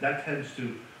 but that tends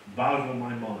to boggle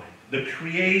my mind. The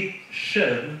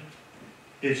creation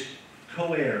is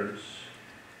co-heirs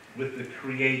with the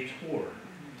Creator.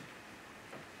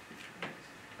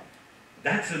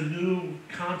 That's a new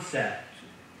concept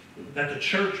that the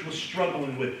church was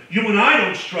struggling with. You and I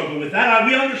don't struggle with that.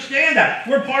 We understand that.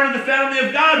 We're part of the family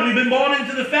of God. We've been born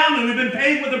into the family. We've been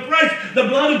paid with a price, the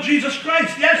blood of Jesus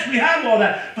Christ. Yes, we have all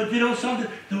that. But you know something?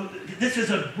 This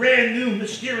is a brand new,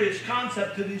 mysterious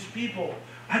concept to these people.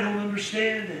 I don't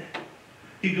understand it.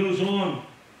 He goes on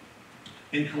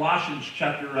in Colossians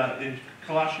chapter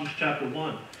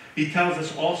 1. He tells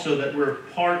us also that we're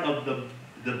part of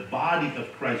the body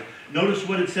of Christ. Notice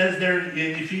what it says there in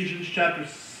Ephesians chapter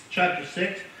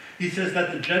 6. He says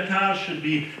that the Gentiles should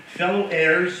be fellow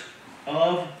heirs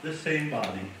of the same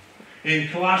body. In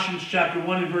Colossians chapter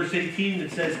 1 and verse 18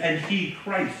 it says, and he,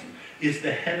 Christ, is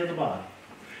the head of the body.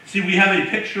 See, we have a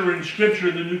picture in Scripture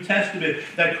in the New Testament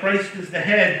that Christ is the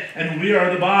head and we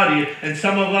are the body. And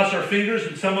some of us are fingers,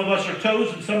 and some of us are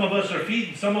toes, and some of us are feet,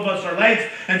 and some of us are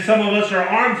legs, and some of us are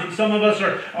arms, and some of us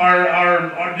are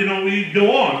we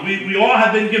go on. We all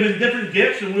have been given different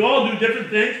gifts, and we all do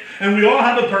different things, and we all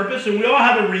have a purpose, and we all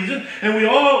have a reason, and we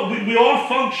all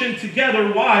function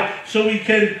together. Why? So we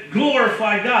can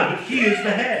glorify God, but He is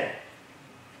the head.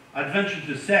 I'd venture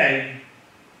to say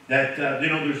that,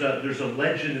 there's a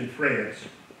legend in France,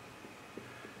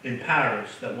 in Paris,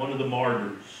 that one of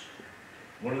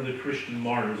the Christian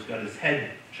martyrs got his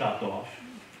head chopped off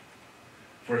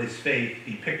for his faith.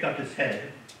 He picked up his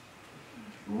head,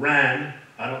 ran,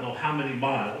 I don't know how many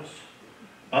miles,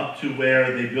 up to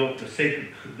where they built the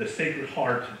Sacred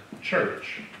Heart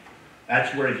Church.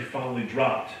 That's where he finally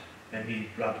dropped, and he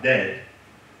dropped dead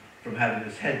from having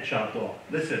his head chopped off.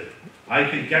 Listen, I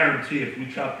can guarantee if we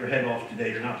chop your head off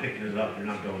today, you're not picking it up, you're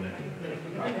not going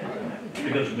anywhere.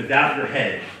 Because without your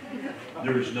head,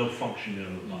 there is no function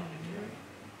in the body.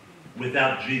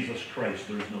 Without Jesus Christ,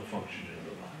 there is no function in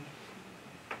the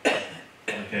body.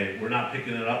 Okay, we're not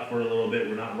picking it up for a little bit,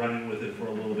 we're not running with it for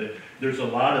a little bit. There's a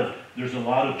lot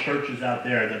of churches out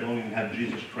there that don't even have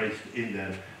Jesus Christ in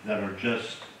them, that are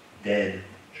just dead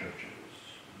churches.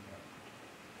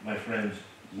 My friends,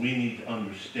 we need to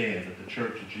understand that the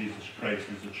Church of Jesus Christ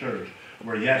is a church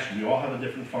where, yes, we all have a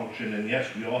different function, and yes,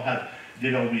 we all have,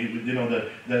 the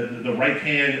right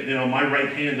hand, my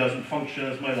right hand doesn't function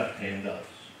as my left hand does,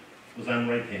 because I'm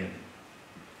right-handed.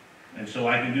 And so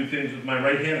I can do things with my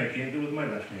right hand I can't do with my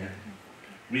left hand.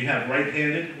 We have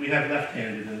right-handed, we have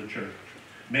left-handed in the church.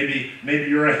 Maybe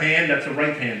you're a hand that's a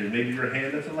right-handed, maybe you're a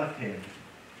hand that's a left-handed.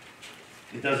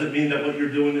 It doesn't mean that what you're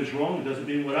doing is wrong. It doesn't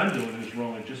mean what I'm doing is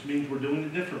wrong. It just means we're doing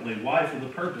it differently. Why? For the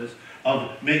purpose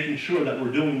of making sure that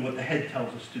we're doing what the head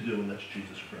tells us to do, and that's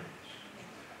Jesus Christ.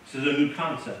 This is a new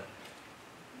concept.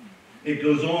 It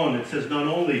goes on. It says not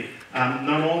only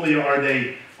are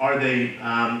they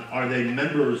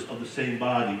members of the same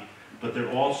body, but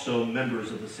they're also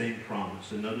members of the same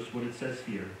promise. And notice what it says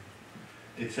here.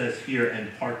 It says here, and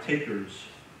partakers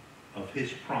of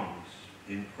His promise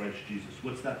in Christ Jesus.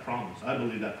 What's that promise? I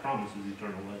believe that promise is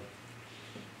eternal life.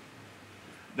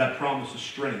 That promise of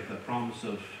strength, that promise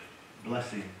of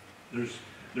blessing.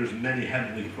 There's many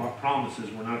heavenly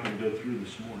promises we're not going to go through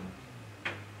this morning.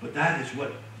 But that is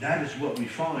what we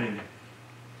find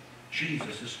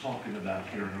Jesus is talking about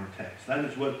here in our text. That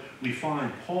is what we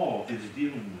find Paul is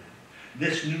dealing with.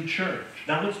 This new church.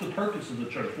 Now, what's the purpose of the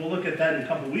church? We'll look at that in a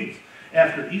couple of weeks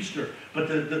after Easter. But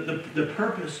the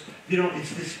purpose,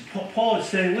 it's this. Paul is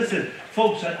saying, listen,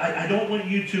 folks, I don't want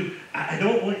you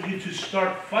to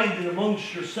start fighting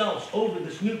amongst yourselves over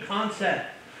this new concept.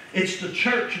 It's the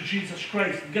church of Jesus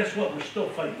Christ. And guess what? We're still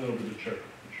fighting over the church.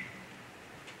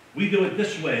 We do it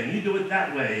this way, and you do it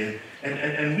that way,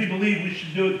 and we believe we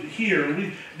should do it here.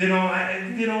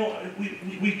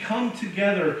 We come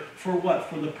together for what?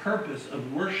 For the purpose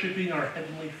of worshiping our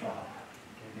Heavenly Father.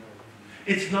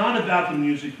 It's not about the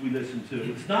music we listen to.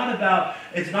 It's not about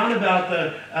it's not about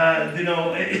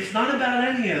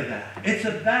any of that. It's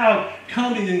about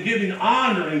coming and giving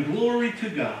honor and glory to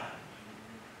God.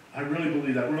 I really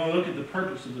believe that. We're going to look at the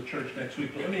purpose of the church next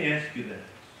week, but let me ask you this.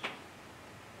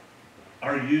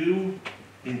 Are you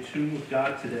in tune with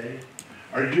God today?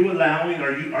 Are you allowing,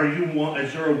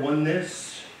 is there a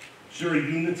oneness? Is there a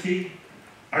unity?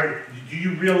 Do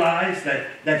you realize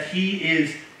that He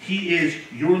is He is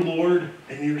your Lord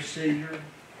and your Savior.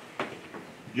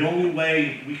 The only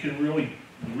way we can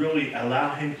really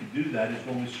allow him to do that is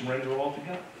when we surrender all to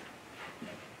God.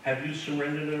 Have you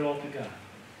surrendered it all to God?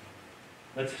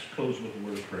 Let's close with a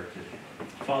word of prayer today.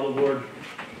 Father, Lord,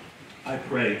 I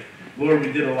pray. Lord,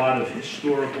 we did a lot of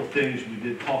historical things.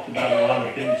 We talked about a lot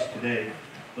of things today.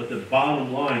 But the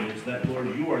bottom line is that, Lord,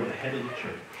 you are the head of the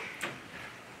church.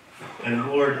 And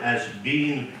Lord, as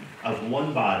being of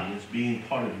one body, as being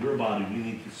part of your body, we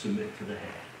need to submit to the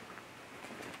head.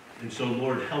 And so,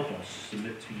 Lord, help us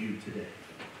submit to you today.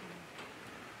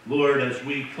 Lord, as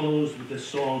we close with this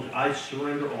song, I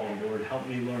surrender all. Lord, help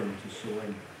me learn to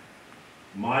surrender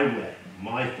my way,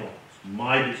 my thoughts,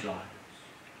 my desires.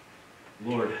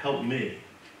 Lord, help me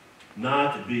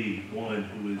not to be one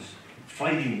who is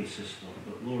fighting the system,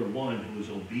 but Lord, one who is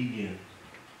obedient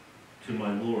to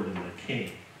my Lord and my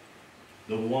King.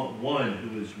 The one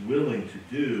who is willing to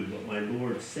do what my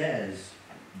Lord says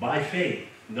by faith,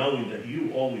 knowing that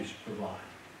you always provide.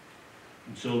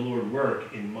 And so, Lord,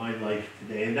 work in my life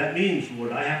today. And that means,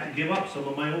 Lord, I have to give up some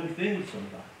of my own things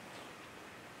sometimes.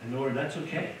 And Lord, that's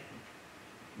okay.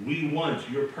 We want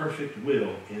your perfect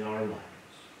will in our lives.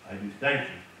 I do thank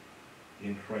you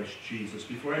in Christ Jesus.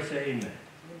 Before I say amen,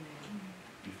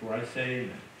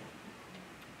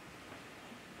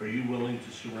 are you willing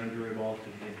to surrender it all to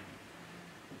him?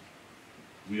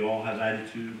 We all have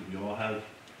attitude. We all have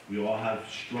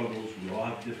struggles. We all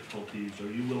have difficulties. Are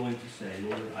you willing to say,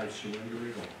 Lord, I surrender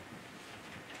it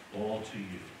all to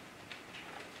you?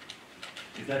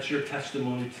 If that's your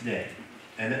testimony today,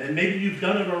 and maybe you've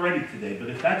done it already today, but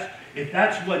if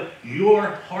that's what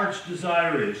your heart's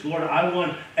desire is, Lord, I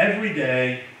want every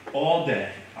day, all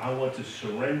day, I want to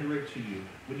surrender it to you.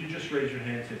 Would you just raise your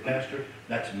hand and say, Pastor,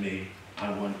 that's me. I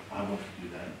want to do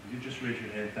that. Would you just raise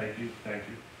your hand? Thank you, thank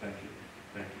you, thank you,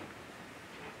 thank you,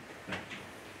 thank you.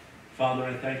 Father,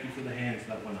 I thank you for the hands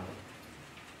that went up.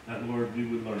 That, Lord, we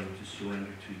would learn to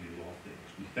surrender to you all things.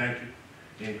 We thank you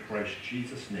in Christ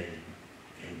Jesus' name.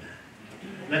 Amen.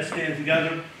 Let's stand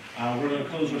together. We're going to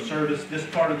close our service. This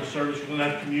part of the service, we're going to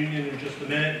have communion in just a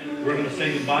minute. We're going to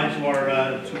say goodbye to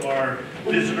our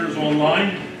visitors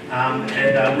online, and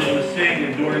we're going to sing.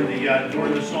 And during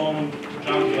the song,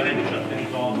 John, go ahead and shut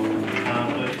things off. But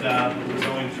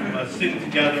we're going to sing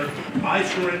together. I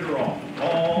surrender all.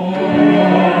 All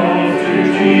to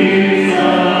Jesus,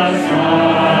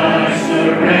 I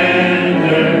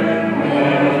surrender.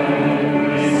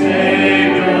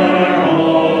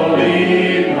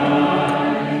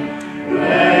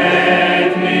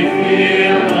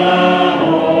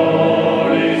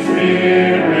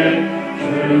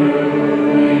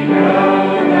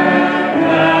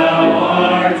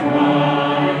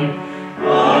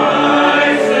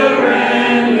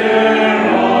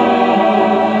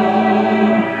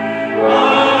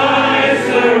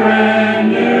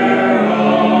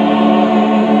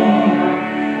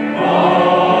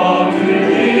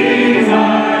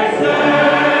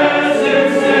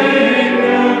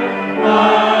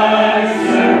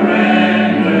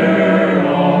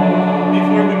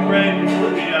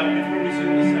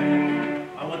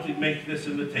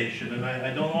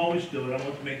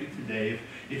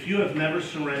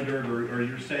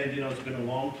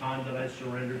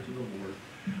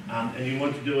 And you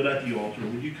want to do it at the altar,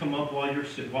 would you come up while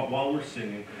we're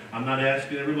singing? I'm not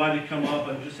asking everybody to come up.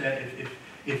 I'm just saying,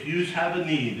 if you have a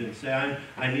need and say,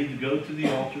 I need to go to the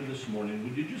altar this morning,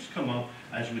 would you just come up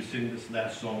as we sing this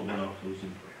last song, and then I'll close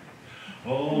in prayer.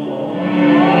 Oh,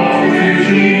 to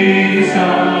Jesus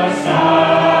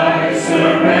I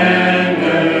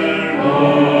surrender,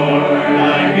 Lord,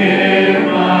 I give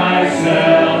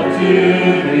myself to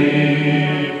thee.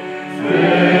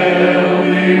 Fill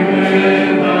me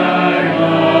with thy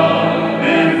love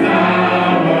and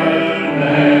power,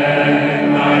 let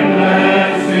thy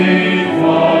blessings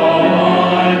fall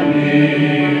on me.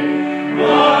 I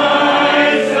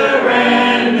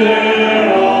surrender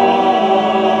all.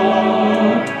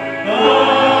 I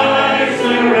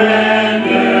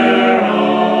surrender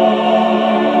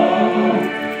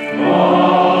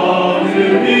all to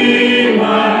thee,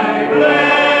 my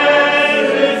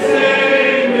blessed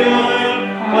Savior.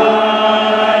 I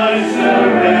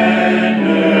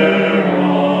surrender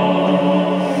all.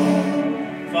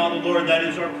 Father, Lord, that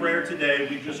is our prayer today.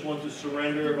 We just want to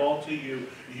surrender it all to you.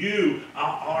 You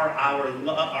are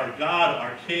our God,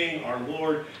 our King, our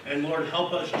Lord. And Lord,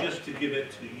 help us just to give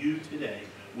it to you today.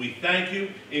 We thank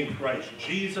you in Christ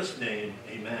Jesus' name.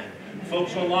 Amen.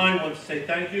 Folks online want to say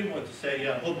thank you. Want to say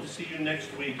hope to see you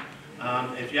next week.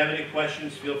 If you have any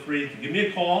questions, feel free to give me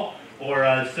a call or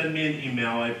send me an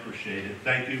email. I appreciate it.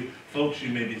 Thank you. Folks, you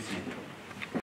may be seated.